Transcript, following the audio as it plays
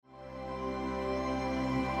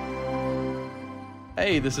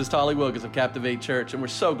Hey, this is Tally Wilgis of Captivate Church, and we're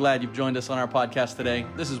so glad you've joined us on our podcast today.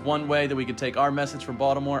 This is one way that we can take our message from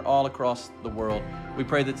Baltimore all across the world. We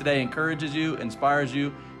pray that today encourages you, inspires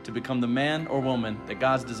you to become the man or woman that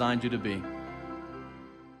God's designed you to be.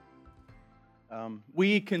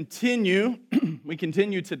 We continue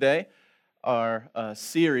today our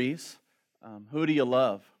series, Who Do You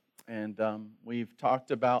Love? And we've talked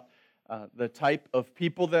about the type of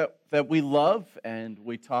people that we love, and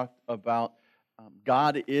we talked about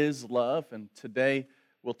God is love, and today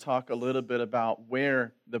we'll talk a little bit about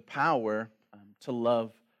where the power to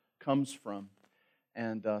love comes from.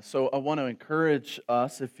 And so I want to encourage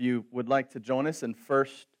us, if you would like to join us in 1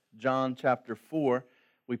 John chapter 4,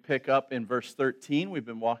 we pick up in verse 13. We've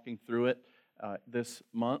been walking through it this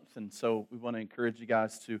month, and so we want to encourage you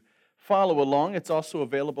guys to follow along. It's also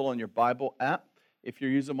available on your Bible app. If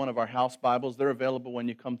you're using one of our house Bibles, they're available when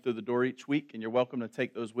you come through the door each week, and you're welcome to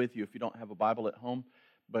take those with you if you don't have a Bible at home.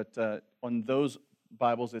 But on those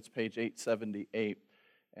Bibles, it's page 878,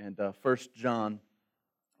 and 1 John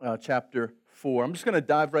chapter 4. I'm just going to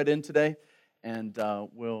dive right in today, and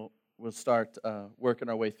we'll start working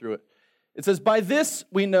our way through it. It says, "By this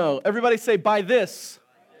we know." Everybody say, "By this."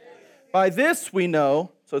 By this we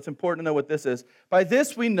know, so it's important to know what this is. "By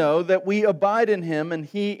this we know that we abide in Him and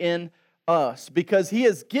He in us, because He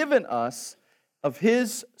has given us of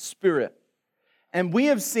His Spirit. And we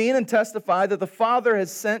have seen and testified that the Father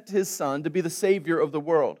has sent His Son to be the Savior of the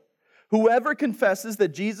world. Whoever confesses that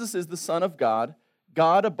Jesus is the Son of God,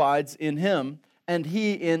 God abides in Him, and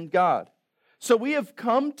He in God. So we have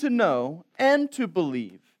come to know and to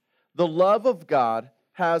believe the love of God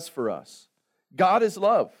has for us. God is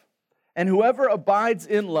love, and whoever abides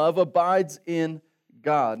in love abides in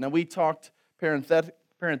God." Now, we talked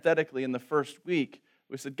parenthetically in the first week.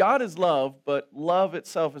 We said God is love, but love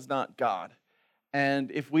itself is not God.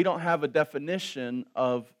 And if we don't have a definition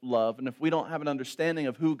of love, and if we don't have an understanding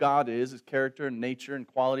of who God is, His character and nature and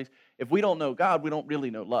qualities, if we don't know God, we don't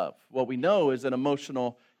really know love. What we know is an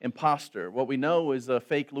emotional imposter. What we know is a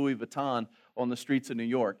fake Louis Vuitton on the streets of New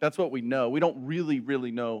York. That's what we know. We don't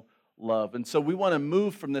really know love. And so we want to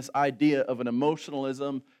move from this idea of an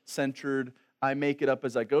emotionalism-centered, I make it up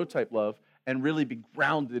as I go type love, and really be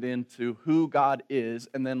grounded into who God is,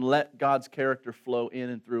 and then let God's character flow in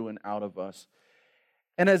and through and out of us.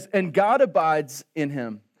 And God abides in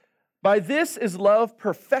Him. "By this is love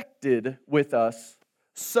perfected with us,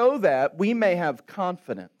 so that we may have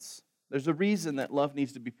confidence." There's a reason that love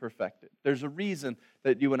needs to be perfected. There's a reason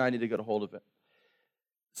that you and I need to get a hold of it.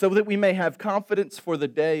 "So that we may have confidence for the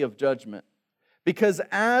day of judgment. Because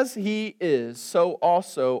as He is, so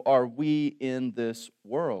also are we in this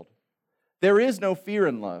world. There is no fear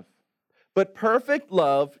in love, but perfect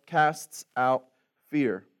love casts out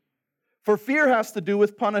fear. For fear has to do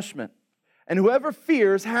with punishment, and whoever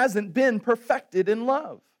fears hasn't been perfected in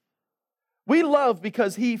love. We love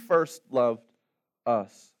because He first loved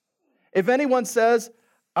us. If anyone says,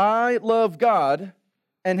 'I love God,'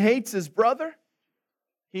 and hates his brother,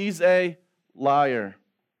 he's a liar.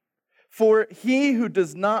 For he who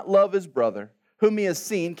does not love his brother, whom he has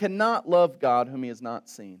seen, cannot love God, whom he has not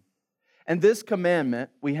seen. And this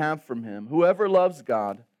commandment we have from Him: whoever loves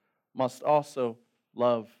God must also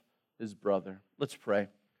love his brother." Let's pray.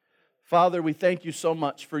 Father, we thank You so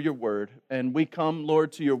much for Your word. And we come,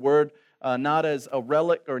 Lord, to Your word not as a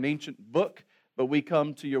relic or an ancient book, but we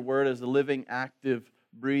come to Your word as a living, active,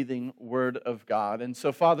 breathing word of God. And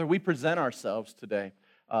so, Father, we present ourselves today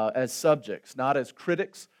as subjects, not as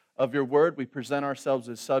critics of Your word. We present ourselves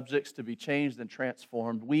as subjects to be changed and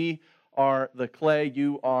transformed. We are the clay,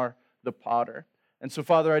 You are the potter. And so,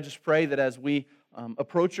 Father, I just pray that as we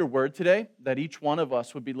approach Your word today, that each one of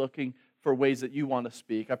us would be looking for ways that You want to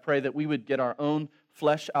speak. I pray that we would get our own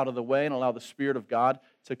flesh out of the way and allow the Spirit of God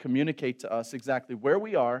to communicate to us exactly where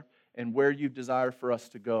we are and where You desire for us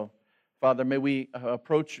to go. Father, may we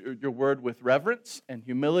approach Your word with reverence and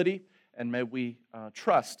humility, and may we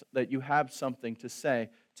trust that You have something to say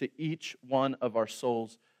to each one of our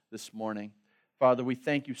souls this morning. Father, we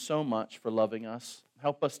thank You so much for loving us.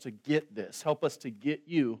 Help us to get this. Help us to get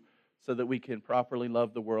You so that we can properly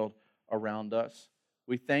love the world around us.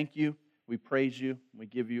 We thank You. We praise You. We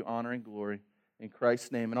give You honor and glory. In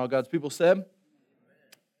Christ's name. And all God's people said?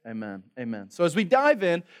 Amen. Amen. So as we dive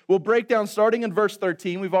in, we'll break down starting in verse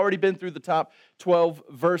 13. We've already been through the top 12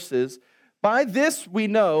 verses. "By this we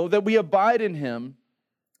know that we abide in Him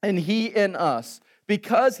and He in us,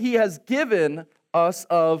 because He has given us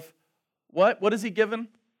of" what? What has He given?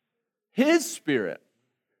 His Spirit.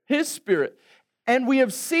 His Spirit. And we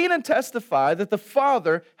have seen and testified that the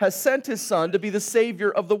Father has sent His Son to be the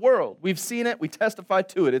Savior of the world. We've seen it. We testify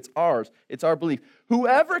to it. It's ours. It's our belief.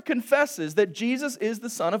 Whoever confesses that Jesus is the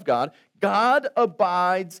Son of God, God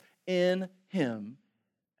abides in him,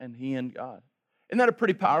 and he in God. Isn't that a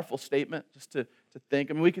pretty powerful statement just to think?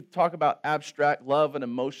 I mean, we could talk about abstract love and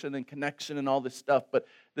emotion and connection and all this stuff, but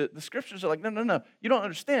the Scriptures are like, no. You don't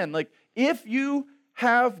understand. Like, if you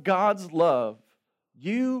have God's love,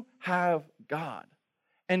 you have God.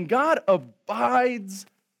 And God abides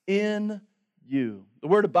in you. The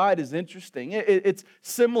word abide is interesting. It's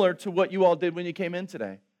similar to what you all did when you came in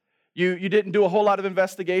today. You didn't do a whole lot of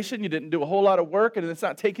investigation. You didn't do a whole lot of work, and it's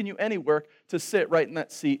not taking you any work to sit right in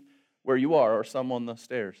that seat where you are, or some on the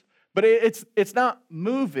stairs. But it's not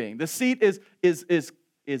moving. The seat is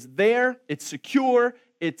there. It's secure.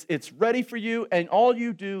 It's ready for you, and all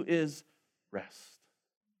you do is rest.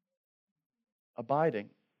 Abiding.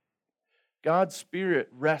 God's Spirit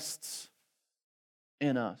rests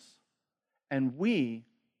in us, and we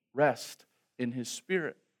rest in His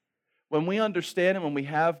Spirit. When we understand and when we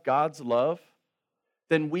have God's love,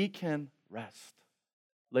 then we can rest.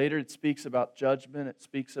 Later it speaks about judgment. It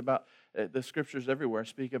speaks about, the Scriptures everywhere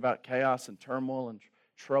speak about chaos and turmoil and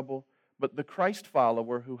trouble. But the Christ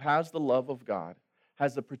follower who has the love of God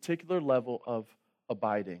has a particular level of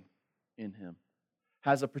abiding in Him,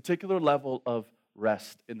 has a particular level of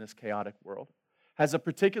rest in this chaotic world, has a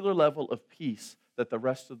particular level of peace that the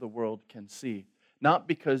rest of the world can see. Not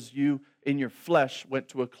because you, in your flesh, went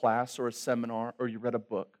to a class or a seminar or you read a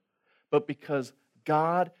book, but because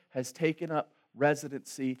God has taken up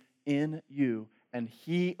residency in you, and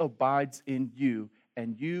He abides in you,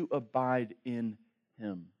 and you abide in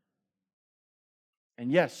Him.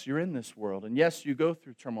 And yes, you're in this world, and yes, you go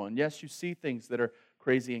through turmoil, and yes, you see things that are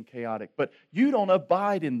crazy and chaotic, but you don't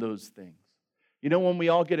abide in those things. You know, when we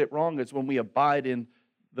all get it wrong, it's when we abide in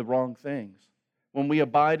the wrong things. When we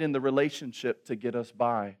abide in the relationship to get us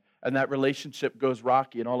by, and that relationship goes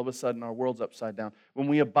rocky, and all of a sudden our world's upside down. When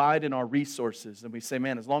we abide in our resources, and we say,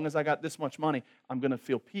 man, as long as I got this much money, I'm going to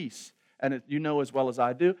feel peace. And you know as well as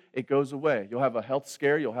I do, it goes away. You'll have a health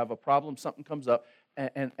scare, you'll have a problem, something comes up,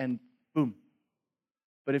 and boom.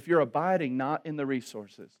 But if you're abiding not in the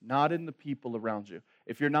resources, not in the people around you,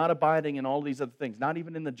 if you're not abiding in all these other things, not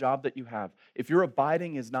even in the job that you have, if your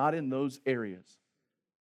abiding is not in those areas,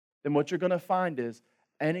 then what you're going to find is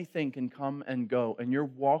anything can come and go, and your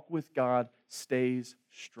walk with God stays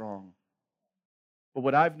strong. But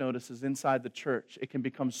what I've noticed is inside the church, it can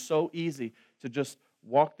become so easy to just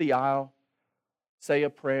walk the aisle, say a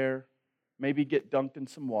prayer, maybe get dunked in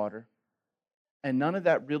some water, and none of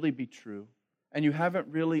that really be true. And you haven't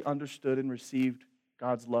really understood and received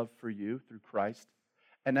God's love for you through Christ.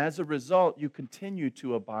 And as a result, you continue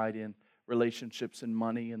to abide in relationships and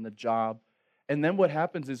money and the job. And then what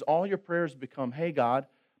happens is all your prayers become, hey, God,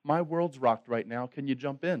 my world's rocked right now. Can you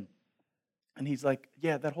jump in? And He's like,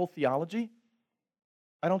 yeah, that whole theology,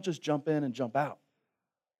 I don't just jump in and jump out.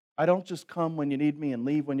 I don't just come when you need me and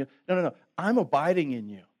leave when you... No. I'm abiding in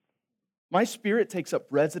you. My Spirit takes up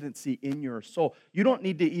residency in your soul. You don't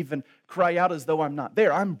need to even cry out as though I'm not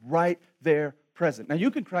there. I'm right there present. Now,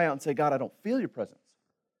 you can cry out and say, God, I don't feel your presence.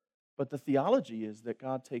 But the theology is that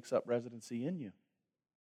God takes up residency in you,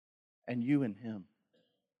 and you in Him.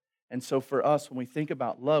 And so for us, when we think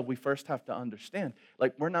about love, we first have to understand,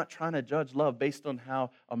 like, we're not trying to judge love based on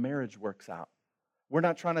how a marriage works out. We're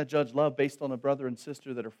not trying to judge love based on a brother and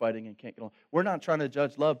sister that are fighting and can't get along. We're not trying to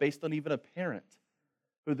judge love based on even a parent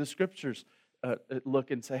who the Scriptures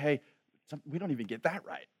look and say, hey, we don't even get that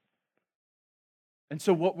right. And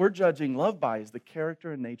so what we're judging love by is the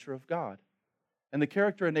character and nature of God. And the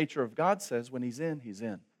character and nature of God says when He's in, He's in.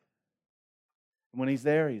 And when He's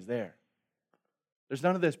there, He's there. There's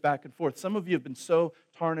none of this back and forth. Some of you have been so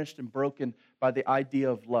tarnished and broken by the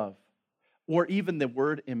idea of love, or even the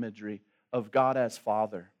word imagery of God as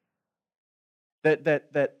Father,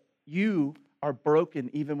 that you are broken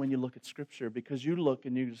even when you look at Scripture, because you look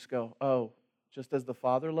and you just go, oh, just as the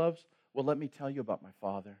Father loves? Well, let me tell you about my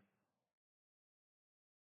Father.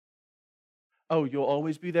 Oh, you'll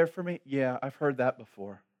always be there for me? Yeah, I've heard that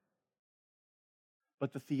before.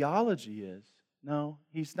 But the theology is, no,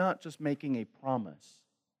 He's not just making a promise.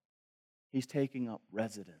 He's taking up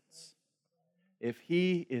residence. If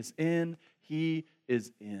He is in, He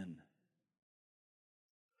is in.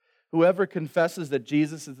 Whoever confesses that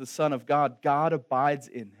Jesus is the Son of God, God abides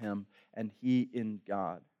in him, and he in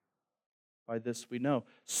God. By this we know,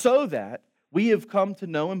 so that we have come to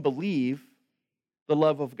know and believe the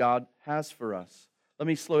love of God has for us. Let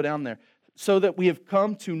me slow down there. So that we have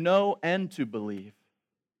come to know and to believe.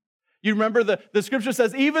 You remember the scripture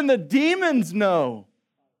says, even the demons know,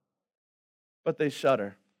 but they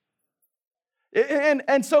shudder.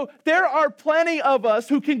 And so there are plenty of us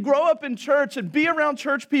who can grow up in church and be around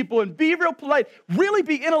church people and be real polite, really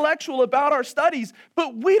be intellectual about our studies,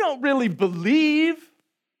 but we don't really believe.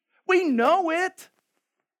 We know it.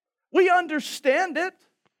 We understand it.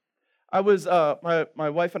 I was, my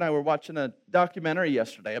wife and I were watching a documentary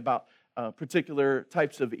yesterday about particular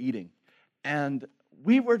types of eating. And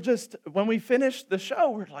we were just, when we finished the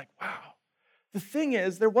show, we're like, wow. The thing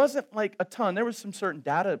is, there wasn't like a ton. There was some certain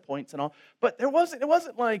data points and all, but it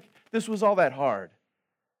wasn't like this was all that hard.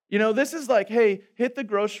 You know, this is like, hey, hit the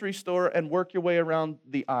grocery store and work your way around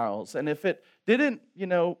the aisles. And if it didn't,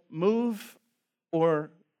 move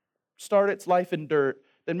or start its life in dirt,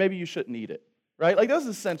 then maybe you shouldn't eat it, right? Like, that's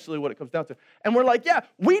essentially what it comes down to. And we're like, yeah,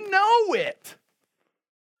 we know it.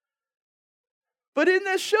 But in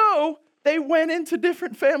this show, they went into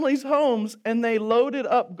different families' homes and they loaded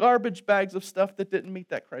up garbage bags of stuff that didn't meet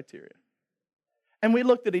that criteria. And we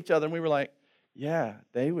looked at each other and we were like, yeah,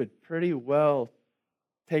 they would pretty well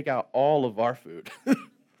take out all of our food. You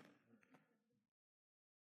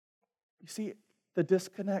see the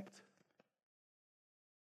disconnect?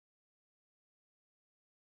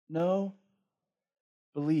 Know,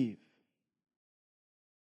 believe.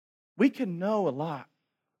 We can know a lot.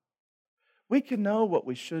 We can know what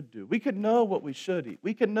we should do. We could know what we should eat.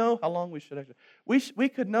 We could know how long we should exercise. We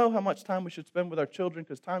could know how much time we should spend with our children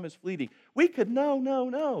because time is fleeting. We could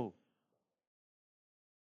know.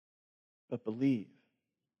 But believe.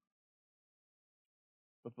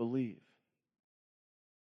 But believe.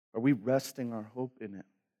 Are we resting our hope in it,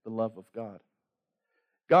 the love of God?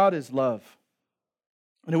 God is love.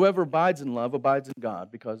 And whoever abides in love abides in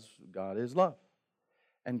God because God is love.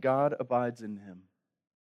 And God abides in him.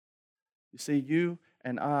 You see, you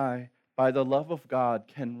and I, by the love of God,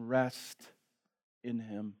 can rest in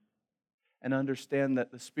him and understand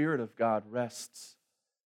that the Spirit of God rests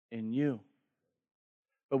in you.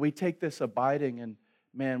 But we take this abiding and,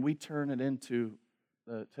 man, we turn it into,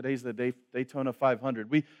 today's the Daytona 500.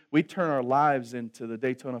 We turn our lives into the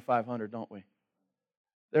Daytona 500, don't we?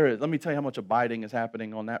 There is. Let me tell you how much abiding is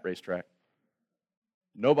happening on that racetrack.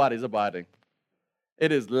 Nobody's abiding.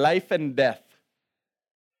 It is life and death.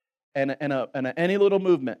 And any little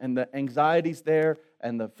movement, and the anxiety's there,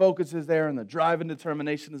 and the focus is there, and the drive and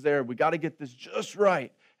determination is there. We got to get this just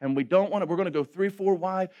right, and we don't want to. We're going to go 3-4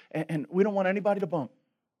 wide, and we don't want anybody to bump.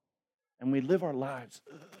 And we live our lives.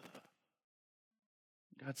 Ugh.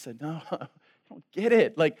 God said, "No, you don't get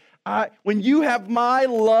it. Like when you have my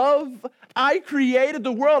love, I created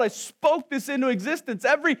the world. I spoke this into existence.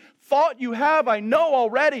 Every thought you have, I know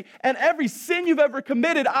already. And every sin you've ever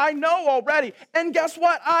committed, I know already. And guess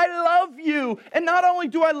what? I love you. And not only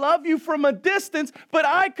do I love you from a distance, but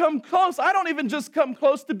I come close. I don't even just come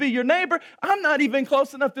close to be your neighbor. I'm not even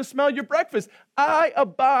close enough to smell your breakfast. I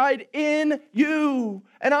abide in you.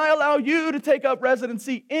 And I allow you to take up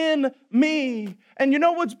residency in me. And you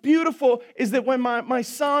know what's beautiful is that when my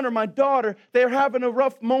son or my daughter, they're having a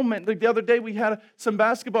rough moment. Like the other day we had some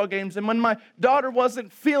basketball games, and when my daughter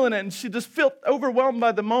wasn't feeling it and she just felt overwhelmed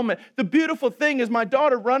by the moment, the beautiful thing is my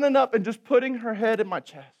daughter running up and just putting her head in my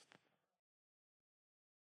chest.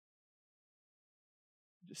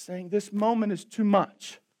 Just saying, this moment is too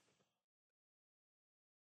much.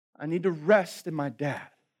 I need to rest in my dad.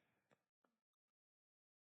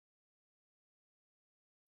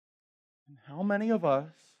 And how many of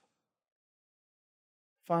us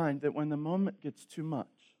find that when the moment gets too much,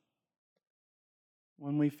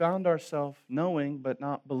 when we found ourselves knowing but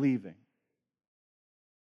not believing,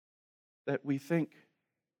 that we think,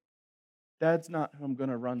 Dad's not who I'm going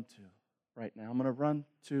to run to right now. I'm going to run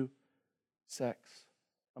to sex.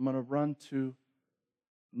 I'm going to run to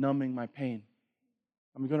numbing my pain.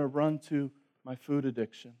 I'm going to run to my food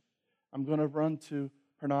addiction. I'm going to run to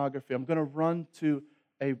pornography. I'm going to run to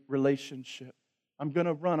a relationship. I'm going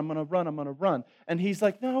to run. And he's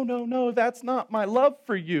like, no, that's not my love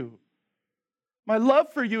for you. My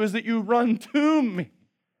love for you is that you run to me.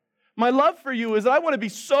 My love for you is I want to be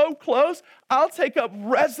so close, I'll take up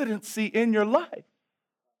residency in your life.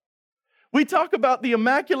 We talk about the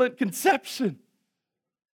Immaculate Conception,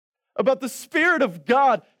 about the Spirit of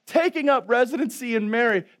God taking up residency in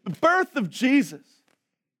Mary, the birth of Jesus.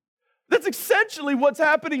 That's essentially what's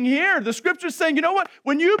happening here. The Scripture's saying, you know what?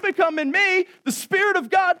 When you become in me, the Spirit of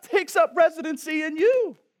God takes up residency in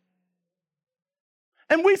you.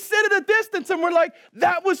 And we sit at a distance and we're like,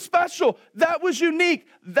 that was special. That was unique.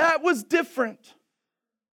 That was different.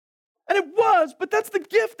 And it was, but that's the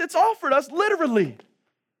gift that's offered us literally.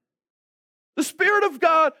 The Spirit of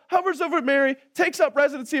God hovers over Mary, takes up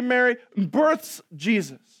residency in Mary, and births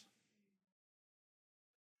Jesus.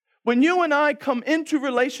 When you and I come into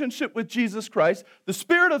relationship with Jesus Christ, the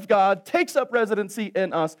Spirit of God takes up residency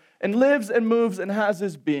in us and lives and moves and has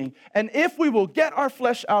His being. And if we will get our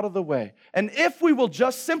flesh out of the way, and if we will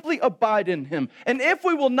just simply abide in Him, and if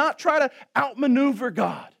we will not try to outmaneuver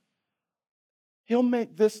God, He'll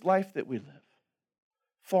make this life that we live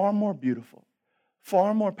far more beautiful,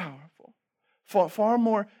 far more powerful, far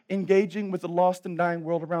more engaging with the lost and dying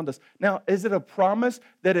world around us. Now, is it a promise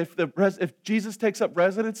that if Jesus takes up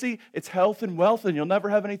residency, it's health and wealth and you'll never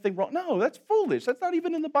have anything wrong? No, that's foolish. That's not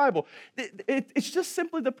even in the Bible. It's just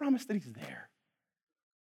simply the promise that He's there.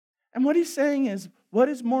 And what He's saying is, what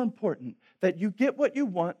is more important, that you get what you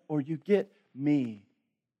want or you get me?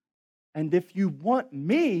 And if you want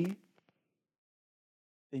me,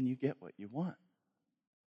 then you get what you want.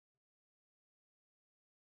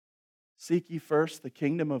 Seek ye first the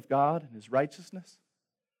kingdom of God and His righteousness,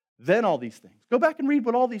 then all these things. Go back and read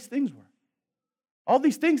what all these things were. All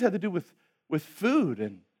these things had to do with food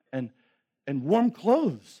and warm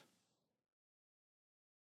clothes.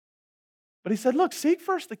 But He said, look, seek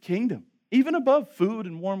first the kingdom, even above food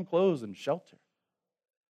and warm clothes and shelter.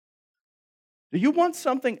 Do you want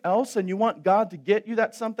something else and you want God to get you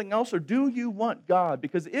that something else, or do you want God?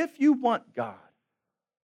 Because if you want God,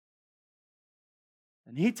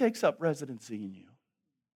 and He takes up residency in you,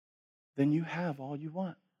 then you have all you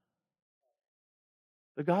want.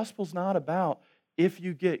 The gospel's not about if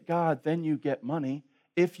you get God, then you get money.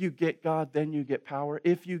 If you get God, then you get power.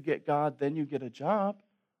 If you get God, then you get a job.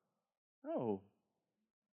 No.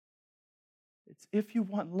 It's if you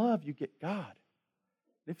want love, you get God.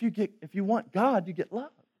 If you want God, you get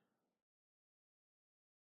love.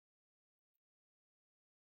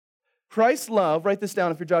 Christ's love, write this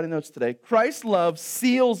down if you're jotting notes today. Christ's love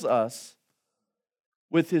seals us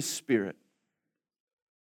with His Spirit.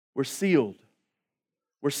 We're sealed.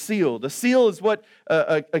 We're sealed. A seal is what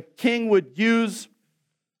a king would use.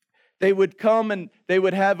 They would come and they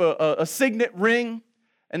would have a signet ring,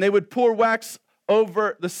 and they would pour wax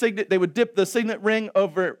over the signet. They would dip the signet ring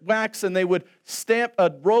over wax, and they would stamp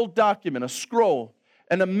a rolled document, a scroll.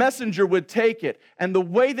 And a messenger would take it. And the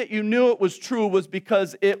way that you knew it was true was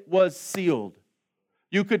because it was sealed.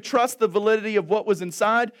 You could trust the validity of what was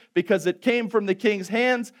inside because it came from the king's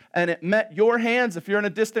hands and it met your hands if you're in a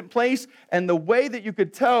distant place. And the way that you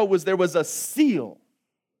could tell was there was a seal.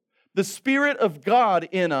 The Spirit of God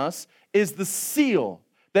in us is the seal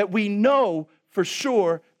that we know for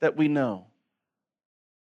sure that we know.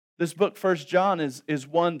 This book, 1 John, is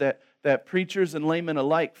one that preachers and laymen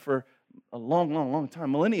alike for a long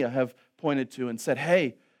time, millennia, have pointed to and said,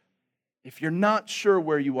 hey, if you're not sure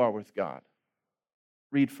where you are with God,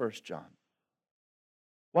 read 1 John.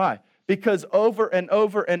 Why? Because over and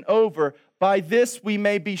over and over, by this we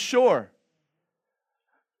may be sure.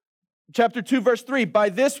 Chapter 2, verse 3, by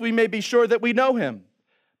this we may be sure that we know Him.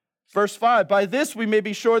 Verse 5, by this we may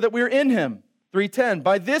be sure that we are in Him. 3:10,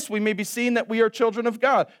 by this we may be seen that we are children of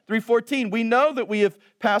God. 3:14, we know that we have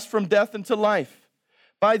passed from death into life.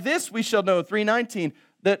 By this we shall know, 3:19,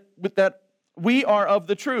 that we are of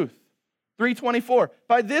the truth. 3:24,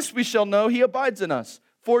 by this we shall know He abides in us.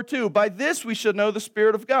 4:2, by this we shall know the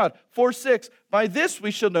Spirit of God. 4:6, by this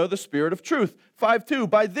we shall know the Spirit of truth. 5:2,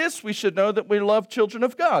 by this we should know that we love children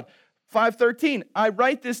of God. 5:13, I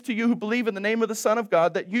write this to you who believe in the name of the Son of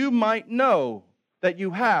God, that you might know that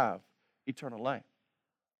you have eternal life.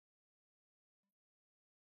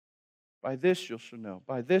 By this you shall know.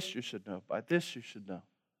 By this you should know. By this you should know.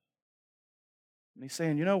 And He's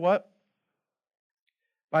saying, you know what?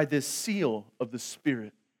 By this seal of the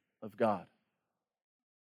Spirit of God.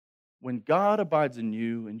 When God abides in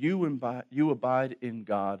you and you abide in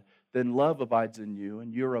God, then love abides in you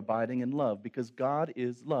and you're abiding in love because God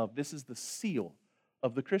is love. This is the seal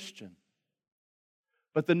of the Christian.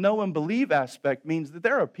 But the know and believe aspect means that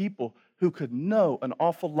there are people who could know an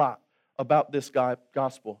awful lot about this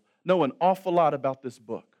gospel, know an awful lot about this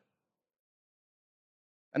book.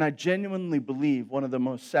 And I genuinely believe one of the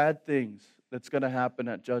most sad things that's going to happen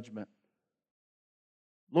at judgment.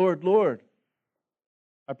 Lord, Lord,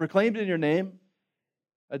 I proclaimed in your name.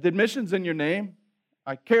 I did missions in your name.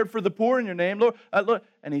 I cared for the poor in your name. Lord, Lord.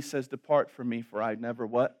 And He says, depart from me, for I never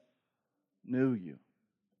what? Knew you.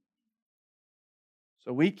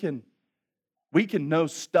 So we can know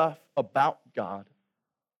stuff about God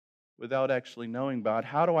without actually knowing God.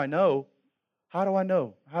 How do I know? How do I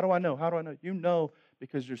know? How do I know? How do I know? You know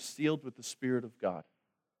because you're sealed with the Spirit of God.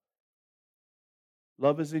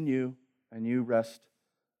 Love is in you, and you rest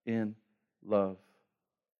in love.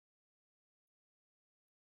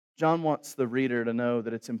 John wants the reader to know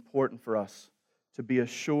that it's important for us to be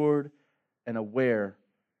assured and aware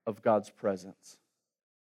of God's presence.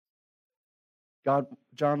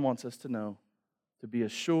 John wants us to know, to be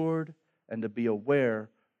assured and to be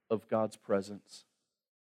aware of God's presence.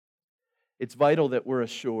 It's vital that we're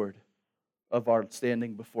assured of our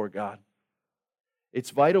standing before God.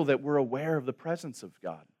 It's vital that we're aware of the presence of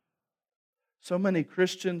God. So many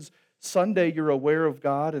Christians, Sunday you're aware of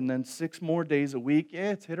God, and then 6 more days a week,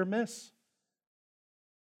 it's hit or miss.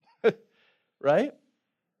 Right?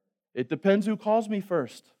 It depends who calls me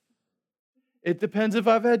first. It depends if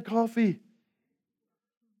I've had coffee.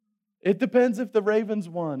 It depends if the Ravens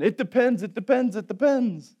won. It depends. And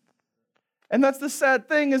that's the sad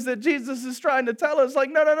thing, is that Jesus is trying to tell us, like,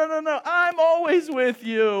 no. I'm always with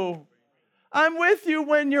you. I'm with you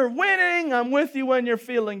when you're winning. I'm with you when you're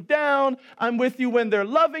feeling down. I'm with you when they're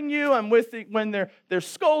loving you. I'm with you when they're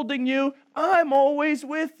scolding you. I'm always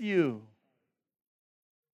with you.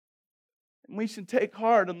 And we should take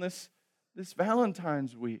heart on this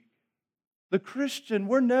Valentine's week. The Christian,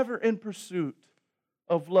 we're never in pursuit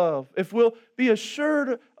of love. If we'll be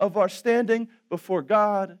assured of our standing before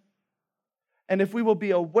God, and if we will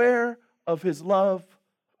be aware of His love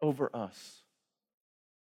over us,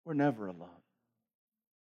 we're never alone.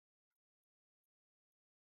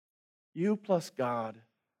 You plus God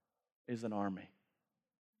is an army.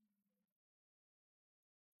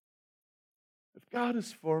 If God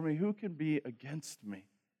is for me, who can be against me?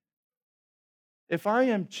 If I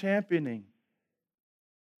am championing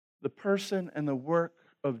the person and the work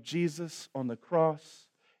of Jesus on the cross,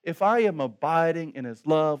 if I am abiding in His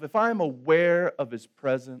love, if I am aware of His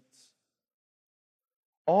presence,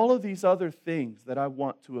 all of these other things that I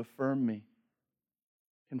want to affirm me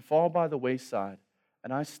can fall by the wayside,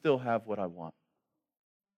 and I still have what I want.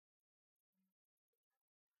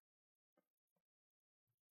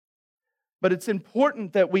 But it's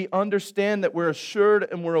important that we understand that we're assured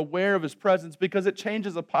and we're aware of His presence, because it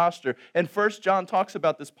changes a posture. And 1 John talks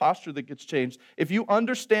about this posture that gets changed. If you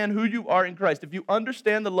understand who you are in Christ, if you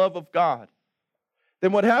understand the love of God,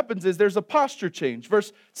 then what happens is there's a posture change.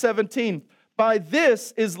 Verse 17, by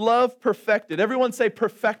this is love perfected. Everyone say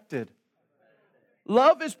perfected.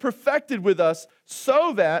 Love is perfected with us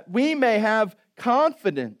so that we may have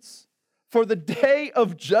confidence for the day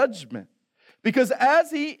of judgment. Because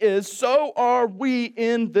as He is, so are we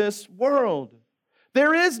in this world.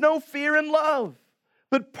 There is no fear in love,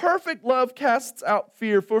 but perfect love casts out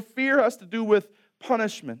fear, for fear has to do with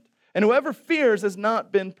punishment. And whoever fears has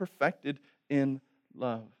not been perfected in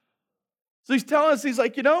love. So He's telling us, He's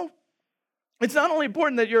like, it's not only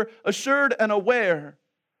important that you're assured and aware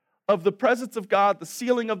of the presence of God, the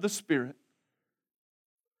sealing of the Spirit,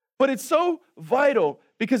 but it's so vital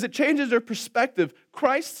because it changes our perspective.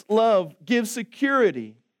 Christ's love gives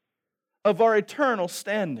security of our eternal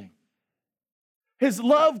standing. His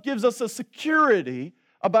love gives us a security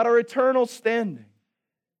about our eternal standing.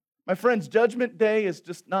 My friends, Judgment Day is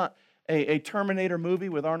just not a Terminator movie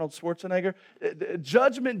with Arnold Schwarzenegger.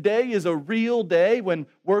 Judgment Day is a real day when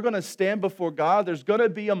we're going to stand before God. There's going to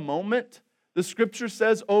be a moment, the Scripture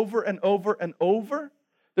says over and over and over,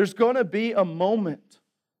 there's going to be a moment.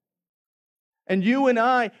 And you and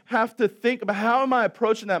I have to think about, how am I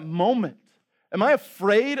approaching that moment? Am I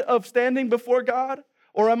afraid of standing before God?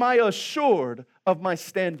 Or am I assured of my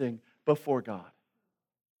standing before God?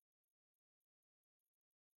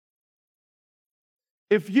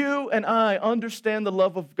 If you and I understand the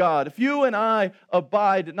love of God, if you and I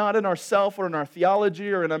abide not in ourself or in our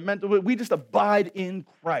theology or in our mental, we just abide in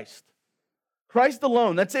Christ. Christ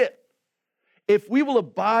alone, that's it. If we will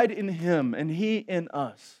abide in Him and He in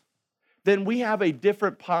us, then we have a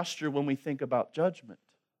different posture when we think about judgment.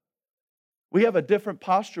 We have a different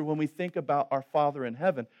posture when we think about our Father in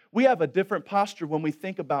heaven. We have a different posture when we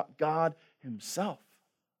think about God Himself.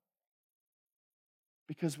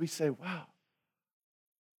 Because we say, wow,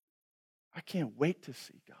 I can't wait to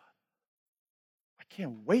see God. I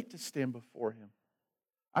can't wait to stand before Him.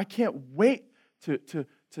 I can't wait to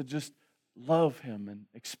just love Him and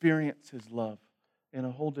experience His love in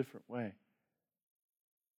a whole different way.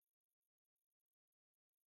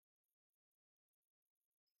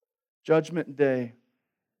 Judgment Day,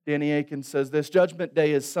 Danny Aiken says this, Judgment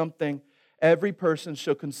Day is something every person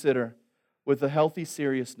shall consider with a healthy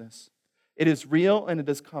seriousness. It is real and it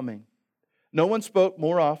is coming. No one spoke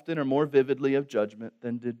more often or more vividly of judgment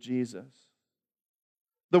than did Jesus.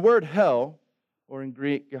 The word hell, or in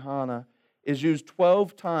Greek, Gehenna, is used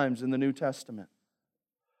 12 times in the New Testament.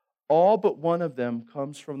 All but one of them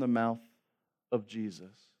comes from the mouth of Jesus.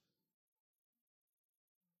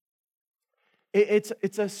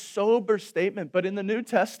 It's a sober statement, but in the New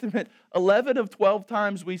Testament, 11 of 12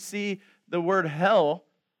 times we see the word hell,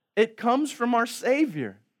 it comes from our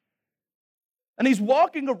Savior. And he's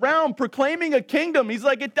walking around proclaiming a kingdom. He's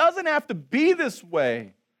like, it doesn't have to be this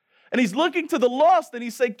way. And he's looking to the lost and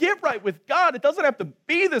he's saying, get right with God. It doesn't have to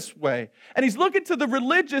be this way. And he's looking to the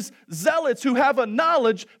religious zealots who have a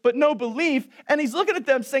knowledge but no belief. And he's looking at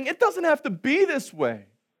them saying, it doesn't have to be this way.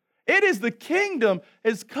 It is the kingdom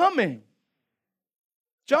is coming.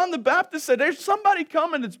 John the Baptist said, there's somebody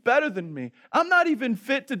coming that's better than me. I'm not even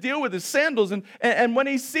fit to deal with his sandals. And when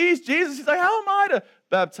he sees Jesus, he's like, how am I to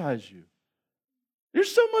baptize you? You're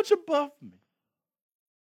so much above me.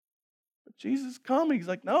 But Jesus coming, he's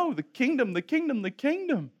like, no, the kingdom, the kingdom, the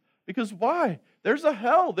kingdom. Because why? There's a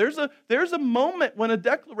hell. There's a moment when a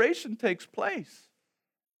declaration takes place.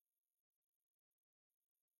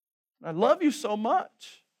 I love you so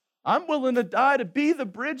much. I'm willing to die to be the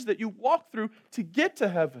bridge that you walk through to get to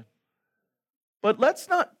heaven. But let's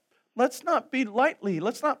not be lightly.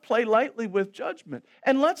 Let's not play lightly with judgment.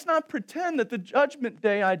 And let's not pretend that the judgment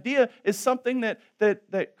day idea is something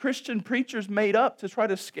that Christian preachers made up to try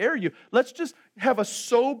to scare you. Let's just have a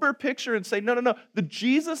sober picture and say, no. The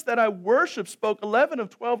Jesus that I worship spoke 11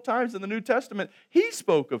 of 12 times in the New Testament. He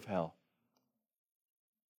spoke of hell.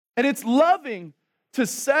 And it's loving to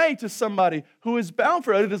say to somebody who is bound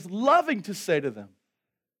for it. It is loving to say to them,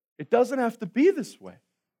 it doesn't have to be this way.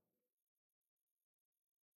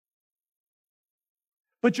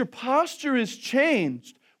 But your posture is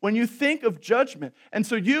changed when you think of judgment. And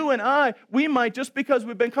so you and I, we might, just because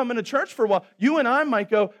we've been coming to church for a while, you and I might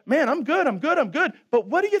go, man, I'm good. But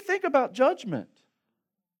what do you think about judgment?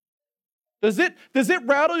 Does it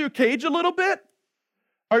rattle your cage a little bit?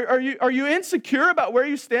 Are you insecure about where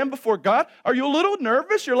you stand before God? Are you a little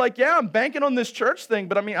nervous? You're like, yeah, I'm banking on this church thing,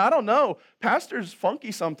 but I don't know. Pastor's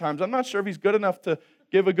funky sometimes. I'm not sure if he's good enough to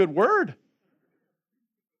give a good word.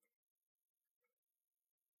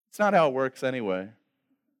 It's not how it works anyway.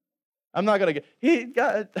 I'm not going to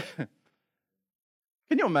get... Can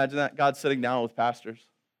you imagine that? God sitting down with pastors.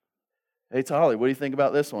 Hey, Tally, what do you think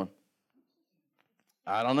about this one?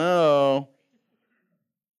 I don't know.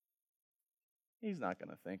 He's not going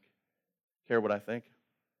to care what I think.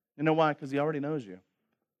 You know why? Because he already knows you.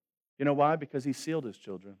 You know why? Because he sealed his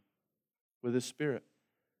children with his Spirit.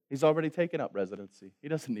 He's already taken up residency. He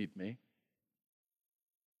doesn't need me.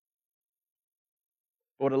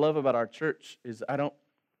 But what I love about our church is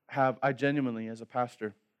I genuinely, as a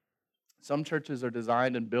pastor, some churches are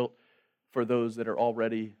designed and built for those that are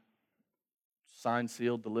already signed,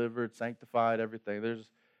 sealed, delivered, sanctified, everything.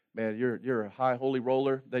 You're a high holy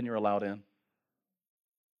roller, then you're allowed in.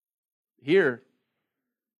 Here,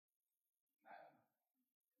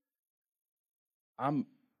 you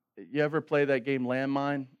ever play that game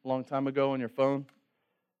Landmine a long time ago on your phone?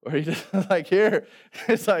 Where you just like, here,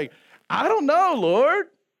 it's like, I don't know, Lord.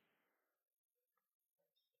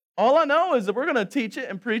 All I know is that we're going to teach it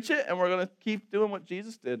and preach it, and we're going to keep doing what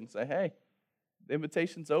Jesus did and say, hey, the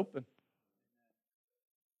invitation's open.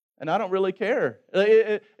 And I don't really care.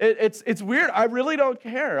 It's weird. I really don't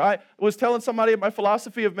care. I was telling somebody my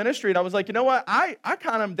philosophy of ministry, and I was like, you know what? I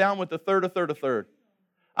kind of am down with a third.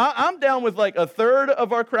 I'm down with like a third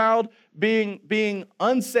of our crowd being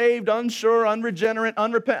unsaved, unsure, unregenerate,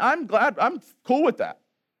 unrepentant. I'm cool with that.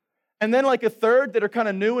 And then like a third that are kind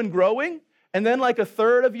of new and growing. And then like a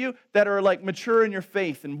third of you that are like mature in your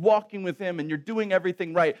faith and walking with Him and you're doing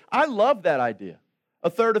everything right. I love that idea. A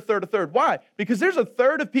third. Why? Because there's a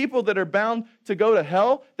third of people that are bound to go to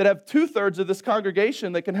hell that have 2/3 of this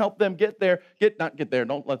congregation that can help them get there. Not get there.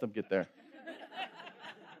 Don't let them get there.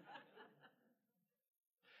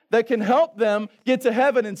 That can help them get to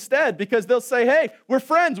heaven instead, because they'll say, hey, we're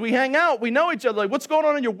friends, we hang out, we know each other. Like, what's going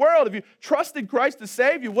on in your world? Have you trusted Christ to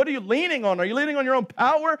save you? What are you leaning on? Are you leaning on your own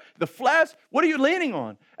power, the flesh? What are you leaning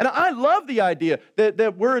on? And I love the idea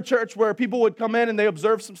that we're a church where people would come in and they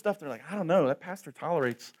observe some stuff. They're like, I don't know, that pastor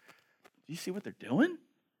tolerates. Do you see what they're doing?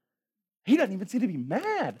 He doesn't even seem to be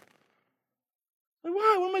mad. Like,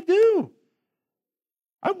 why? What am I do?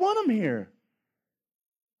 I want him here.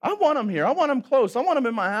 I want him close. I want him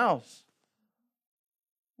in my house.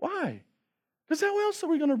 Why? Because how else are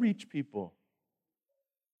we going to reach people?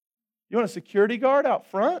 You want a security guard out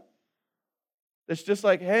front that's just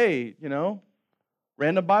like, hey,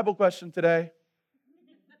 random Bible question today.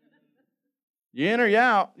 You in or you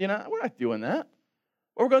out? We're not doing that.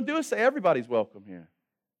 What we're going to do is say everybody's welcome here.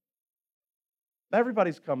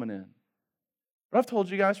 Everybody's coming in. But I've told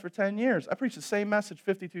you guys for 10 years, I preach the same message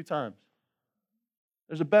 52 times.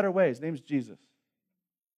 There's a better way. His name's Jesus.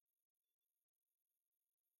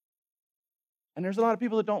 And there's a lot of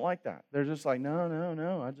people that don't like that. They're just like, no, no,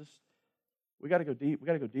 no, we got to go deep, we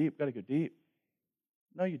got to go deep, we got to go deep.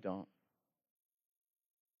 No, you don't.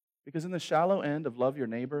 Because in the shallow end of love your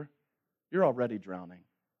neighbor, you're already drowning.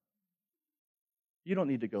 You don't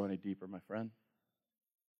need to go any deeper, my friend.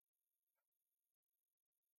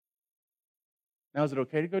 Now, is it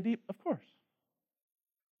okay to go deep? Of course.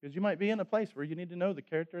 Because you might be in a place where you need to know the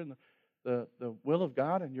character and the will of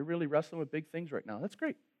God, and you're really wrestling with big things right now. That's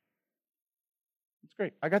great. It's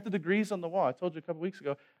great. I got the degrees on the wall. I told you a couple weeks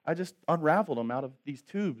ago. I just unraveled them out of these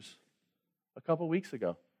tubes a couple weeks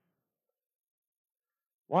ago.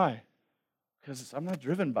 Why? Because I'm not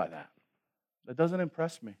driven by that. That doesn't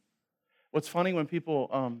impress me. What's funny when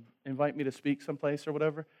people invite me to speak someplace or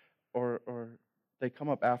whatever, or they come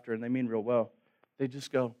up after and they mean real well, they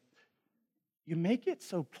just go, "You make it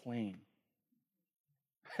so plain."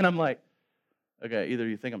 And I'm like, okay, either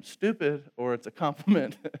you think I'm stupid or it's a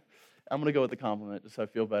compliment. I'm going to go with the compliment just so I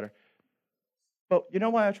feel better. But you know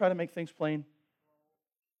why I try to make things plain?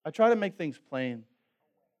 I try to make things plain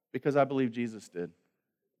because I believe Jesus did.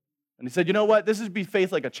 And he said, you know what? This is be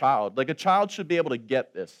faith like a child. Like a child should be able to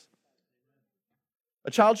get this.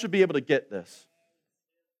 A child should be able to get this.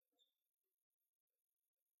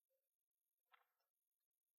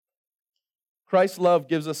 Christ's love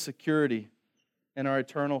gives us security in our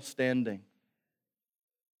eternal standing.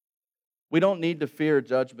 We don't need to fear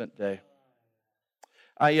Judgment Day.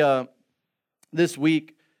 This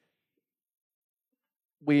week,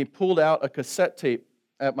 we pulled out a cassette tape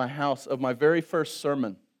at my house of my very first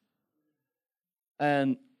sermon.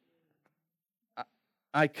 And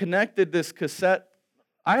I connected this cassette.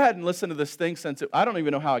 I hadn't listened to this thing since, I don't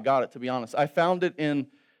even know how I got it, to be honest. I found it in,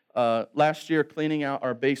 last year cleaning out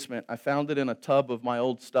our basement. I found it in a tub of my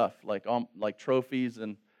old stuff, like trophies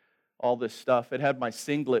and all this stuff. It had my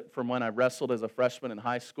singlet from when I wrestled as a freshman in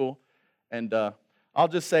high school. And I'll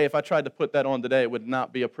just say, if I tried to put that on today, it would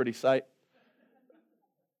not be a pretty sight.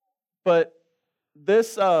 But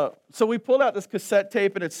this, so we pulled out this cassette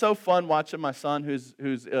tape, and it's so fun watching my son, who's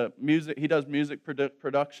music. He does music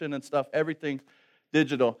production and stuff. Everything's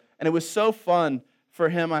digital, and it was so fun for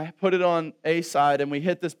him. I put it on A side, and we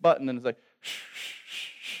hit this button, and it's like, shh,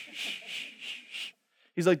 shh, shh, shh, shh.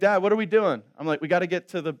 He's like, Dad, what are we doing? I'm like, we got to get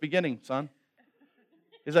to the beginning, son.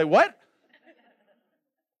 He's like, what?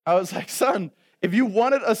 I was like, son, if you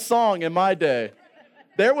wanted a song in my day,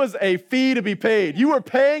 there was a fee to be paid. You were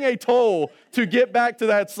paying a toll to get back to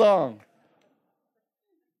that song.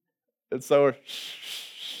 And so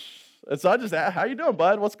I just asked, how you doing,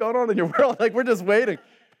 bud? What's going on in your world? Like, we're just waiting.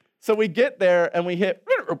 So we get there, and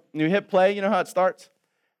you hit play. You know how it starts?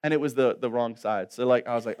 And it was the wrong side. So,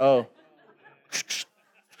 I was like, oh.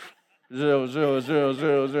 0, 0, 0,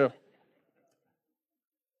 0, 0.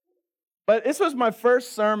 But this was my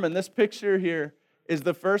first sermon. This picture here is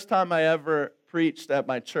the first time I ever preached at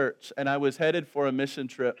my church. And I was headed for a mission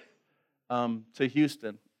trip to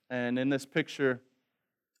Houston. And in this picture,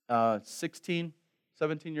 16,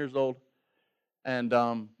 17 years old.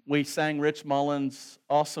 And we sang Rich Mullins'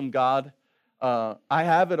 Awesome God. I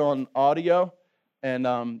have it on audio,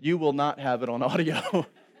 and you will not have it on audio.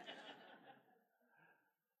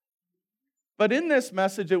 But in this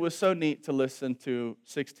message, it was so neat to listen to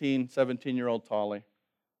 16, 17-year-old Tally.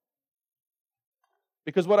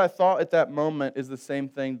 Because what I thought at that moment is the same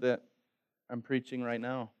thing that I'm preaching right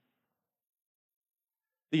now.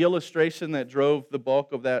 The illustration that drove the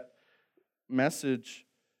bulk of that message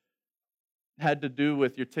had to do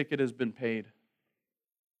with your ticket has been paid.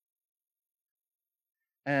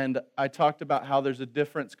 And I talked about how there's a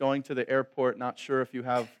difference going to the airport, not sure if you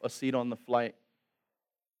have a seat on the flight,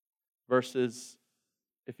 versus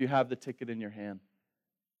if you have the ticket in your hand.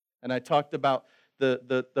 And I talked about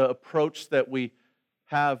the approach that we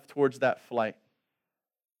have towards that flight.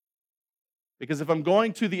 Because if I'm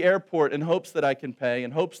going to the airport in hopes that I can pay,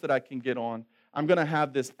 in hopes that I can get on, I'm going to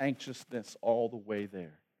have this anxiousness all the way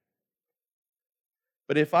there.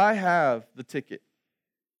 But if I have the ticket,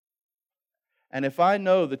 and if I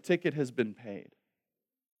know the ticket has been paid,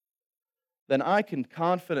 then I can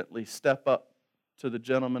confidently step up to the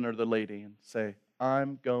gentleman or the lady and say,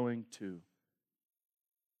 I'm going to.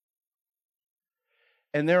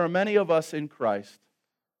 And there are many of us in Christ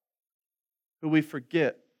who we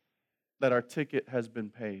forget that our ticket has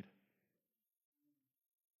been paid.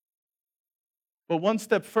 But one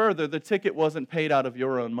step further, the ticket wasn't paid out of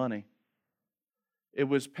your own money. It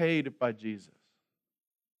was paid by Jesus.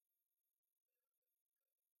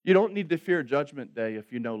 You don't need to fear Judgment Day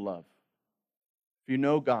if you know love. If you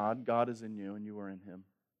know God, God is in you and you are in Him.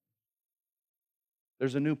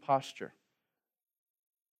 There's a new posture.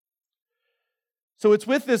 So it's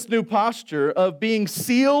with this new posture of being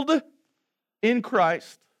sealed in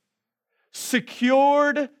Christ,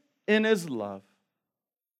 secured in His love,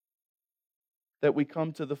 that we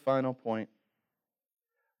come to the final point.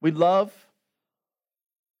 We love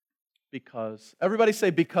because. Everybody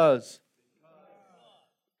say because.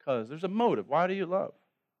 Because. There's a motive. Why do you love?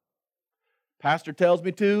 Pastor tells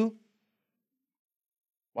me to.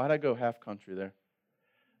 Why'd I go half country there?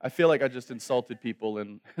 I feel like I just insulted people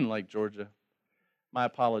in like Georgia. My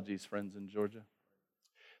apologies, friends in Georgia.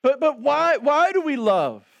 But why do we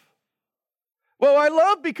love? Well, I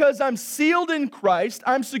love because I'm sealed in Christ.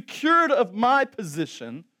 I'm secured of my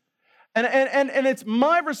position. And it's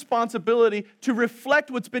my responsibility to reflect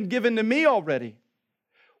what's been given to me already.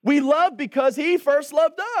 We love because He first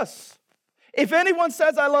loved us. If anyone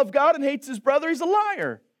says, I love God and hates his brother, he's a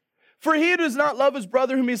liar. For he who does not love his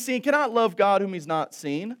brother whom he has seen cannot love God whom he's not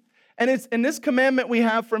seen. And it's in this commandment we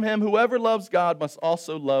have from Him, whoever loves God must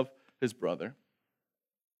also love his brother.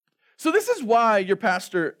 So this is why your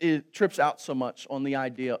pastor trips out so much on the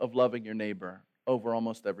idea of loving your neighbor over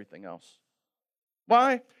almost everything else.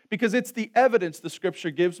 Why? Because it's the evidence the Scripture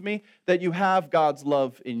gives me that you have God's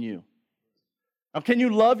love in you. Now, can you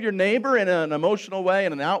love your neighbor in an emotional way,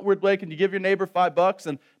 in an outward way? Can you give your neighbor $5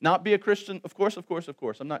 and not be a Christian? Of course.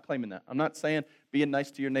 I'm not claiming that. I'm not saying being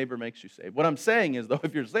nice to your neighbor makes you saved. What I'm saying is, though,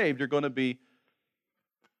 if you're saved, you're going to be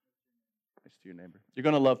nice to your neighbor. You're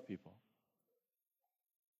going to love people.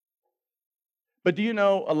 But do you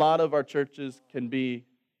know a lot of our churches can be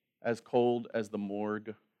as cold as the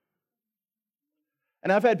morgue?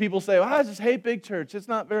 And I've had people say, well, I just hate big church. It's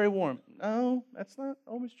not very warm. No, that's not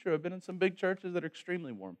always true. I've been in some big churches that are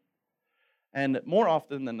extremely warm. And more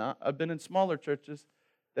often than not, I've been in smaller churches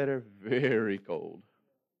that are very cold.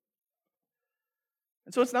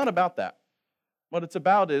 And so it's not about that. What it's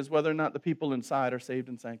about is whether or not the people inside are saved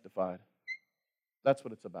and sanctified. That's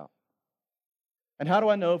what it's about. And how do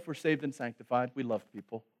I know if we're saved and sanctified? We love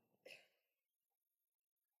people.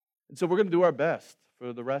 And so we're going to do our best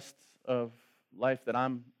for the rest of life that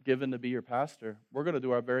I'm given to be your pastor. We're going to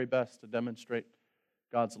do our very best to demonstrate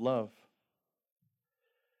God's love.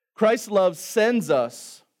 Christ's love sends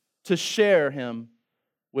us to share Him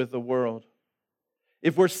with the world.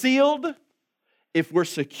 If we're sealed, if we're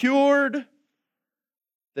secured,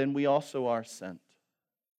 then we also are sent.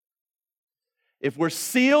 If we're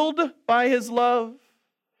sealed by His love,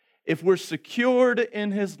 if we're secured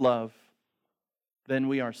in His love, then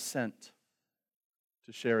we are sent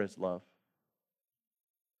to share His love.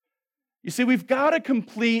 You see, we've got to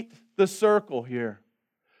complete the circle here.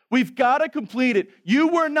 We've got to complete it. You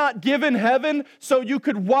were not given heaven so you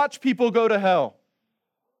could watch people go to hell.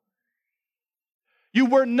 You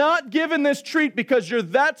were not given this treat because you're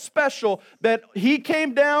that special that He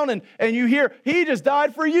came down and you hear, He just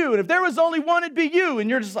died for you. And if there was only one, it'd be you. And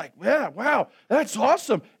you're just like, yeah, wow, that's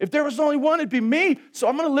awesome. If there was only one, it'd be me. So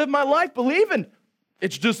I'm going to live my life believing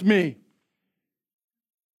it's just me.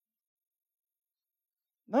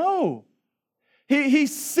 No. He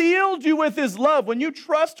sealed you with His love. When you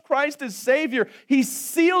trust Christ as Savior, He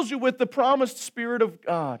seals you with the promised Spirit of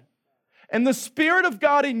God. And the Spirit of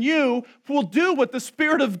God in you will do what the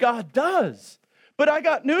Spirit of God does. But I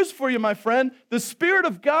got news for you, my friend. The Spirit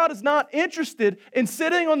of God is not interested in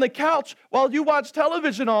sitting on the couch while you watch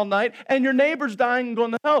television all night and your neighbor's dying and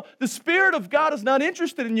going to hell. The Spirit of God is not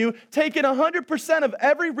interested in you taking 100% of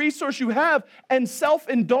every resource you have and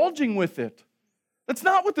self-indulging with it. That's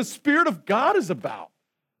not what the Spirit of God is about.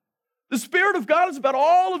 The Spirit of God is about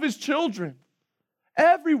all of His children,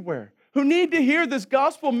 everywhere, who need to hear this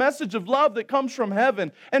gospel message of love that comes from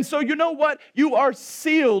heaven. And so you know what? You are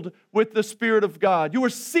sealed with the Spirit of God. You are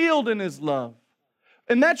sealed in His love.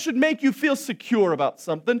 And that should make you feel secure about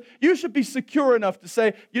something. You should be secure enough to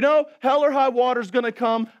say, you know, hell or high water is going to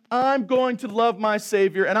come. I'm going to love my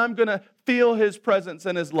Savior, and I'm going to feel His presence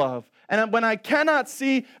and His love. And when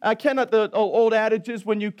the old adage is,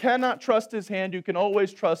 when you cannot trust His hand, you can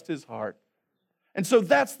always trust His heart. And so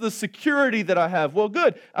that's the security that I have. Well,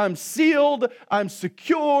 good. I'm sealed. I'm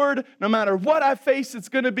secured. No matter what I face, it's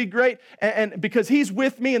going to be great. And because He's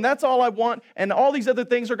with me, and that's all I want. And all these other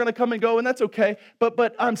things are going to come and go, and that's okay.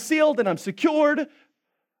 But I'm sealed and I'm secured.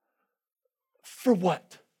 For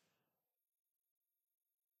what?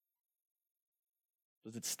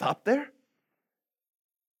 Does it stop there?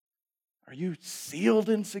 Are you sealed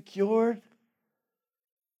and secured?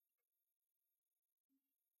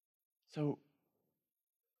 So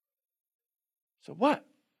what?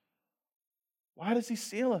 Why does He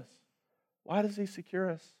seal us? Why does He secure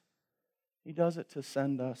us? He does it to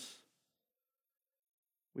send us.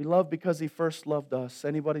 We love because He first loved us.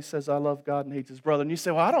 Anybody says, I love God and hates his brother, and you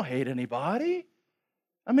say, well, I don't hate anybody.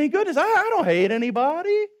 I mean, goodness, I don't hate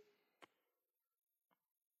anybody.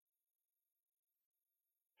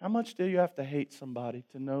 How much do you have to hate somebody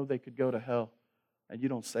to know they could go to hell and you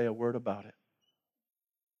don't say a word about it?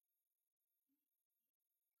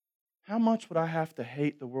 How much would I have to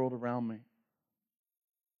hate the world around me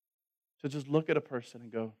to just look at a person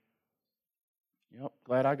and go, yep,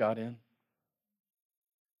 glad I got in.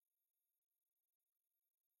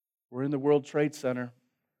 We're in the World Trade Center.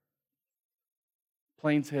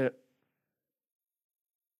 Planes hit.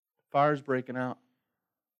 Fire's breaking out.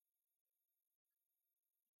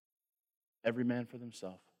 Every man for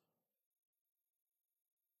themselves.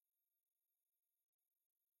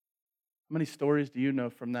 How many stories do you know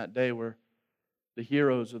from that day where the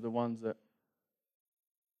heroes are the ones that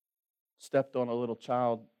stepped on a little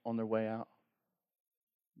child on their way out,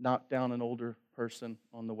 knocked down an older person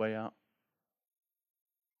on the way out?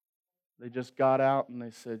 They just got out and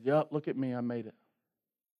they said, yep, look at me, I made it.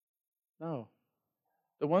 No.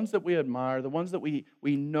 The ones that we admire, the ones that we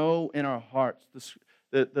know in our hearts,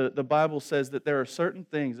 the Bible says that there are certain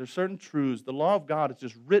things, there are certain truths. The law of God is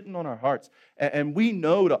just written on our hearts. And we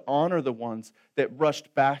know to honor the ones that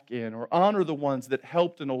rushed back in, or honor the ones that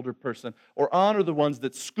helped an older person, or honor the ones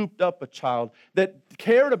that scooped up a child, that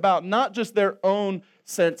cared about not just their own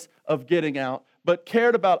sense of getting out, but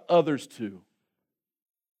cared about others too.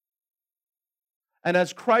 And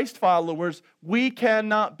as Christ followers, we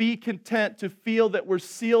cannot be content to feel that we're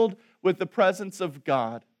sealed with the presence of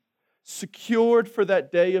God, secured for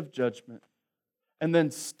that day of judgment, and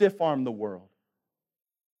then stiff-arm the world.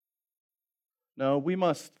 No, we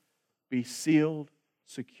must be sealed,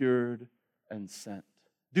 secured, and sent.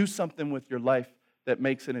 Do something with your life that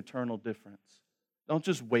makes an eternal difference. Don't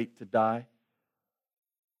just wait to die.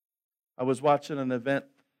 I was watching an event,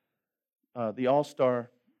 the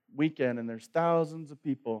All-Star Weekend, and there's thousands of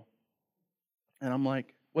people. And I'm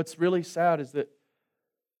like, what's really sad is that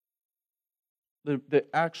the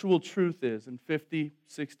actual truth is in 50,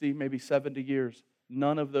 60, maybe 70 years,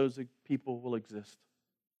 none of those people will exist.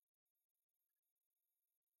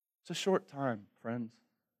 It's a short time, friends.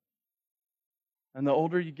 And the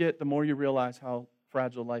older you get, the more you realize how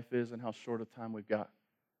fragile life is and how short a time we've got.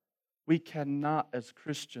 We cannot, as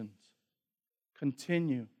Christians,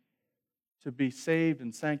 continue to be saved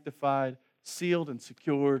and sanctified, sealed and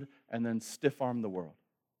secured, and then stiff-arm the world.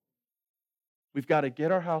 We've got to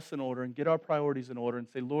get our house in order and get our priorities in order and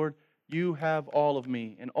say, Lord, you have all of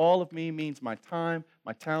me. And all of me means my time,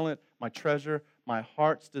 my talent, my treasure, my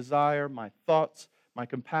heart's desire, my thoughts, my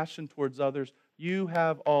compassion towards others. You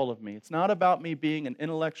have all of me. It's not about me being an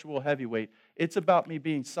intellectual heavyweight. It's about me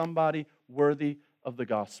being somebody worthy of the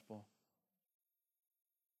gospel.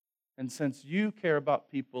 And since you care about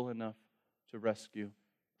people enough to rescue,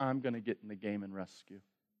 I'm going to get in the game and rescue.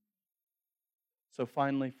 So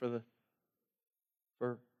finally,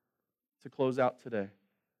 to close out today,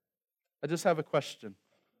 I just have a question.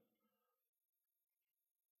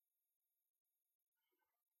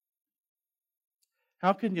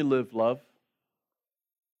 How can you live love?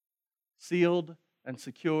 Sealed and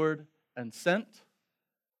secured and sent,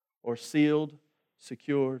 or sealed,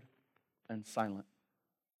 secured, and silent?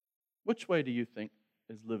 Which way do you think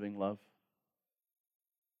is living love?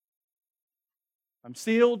 I'm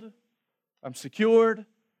sealed, I'm secured,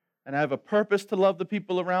 and I have a purpose to love the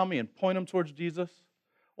people around me and point them towards Jesus.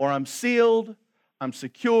 Or I'm sealed, I'm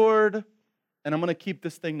secured, and I'm going to keep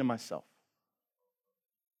this thing to myself.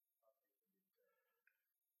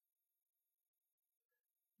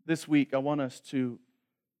 This week, I want us to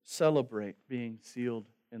celebrate being sealed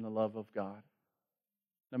in the love of God.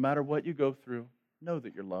 No matter what you go through, know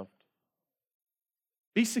that you're loved.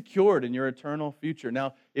 Be secured in your eternal future.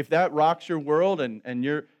 Now, if that rocks your world and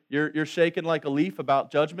you're shaking like a leaf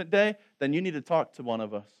about Judgment Day, then you need to talk to one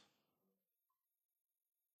of us.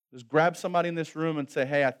 Just grab somebody in this room and say,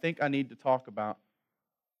 hey, I think I need to talk about.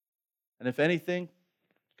 And if anything,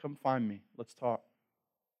 come find me. Let's talk.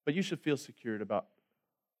 But you should feel secured about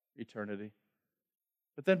eternity.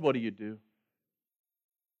 But then what do? You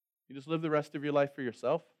just live the rest of your life for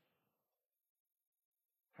yourself?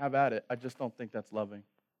 Have at it. I just don't think that's loving.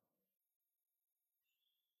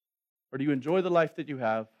 Or do you enjoy the life that you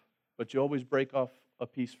have, but you always break off a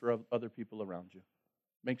piece for other people around you?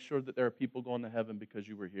 Make sure that there are people going to heaven because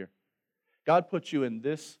you were here. God put you in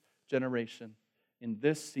this generation, in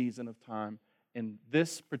this season of time, in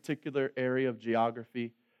this particular area of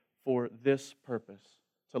geography for this purpose.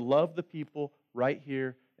 To love the people right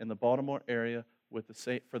here in the Baltimore area for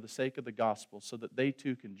the sake of the gospel, so that they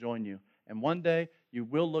too can join you. And one day you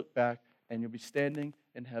will look back and you'll be standing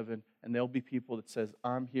in heaven, and there'll be people that says,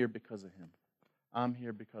 I'm here because of him. I'm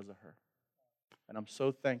here because of her. And I'm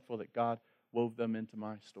so thankful that God wove them into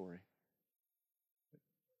my story.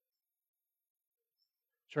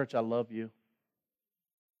 Church, I love you.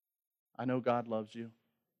 I know God loves you.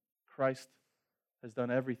 Christ has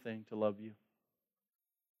done everything to love you.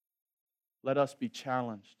 Let us be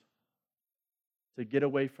challenged to get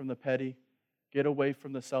away from the petty, get away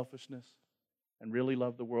from the selfishness, and really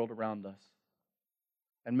love the world around us.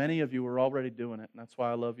 And many of you are already doing it, and that's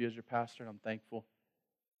why I love you as your pastor, and I'm thankful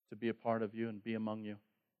to be a part of you and be among you.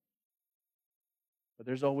 But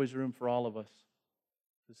there's always room for all of us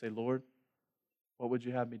to say, Lord, what would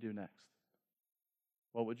you have me do next?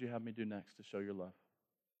 What would you have me do next to show your love?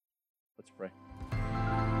 Let's pray.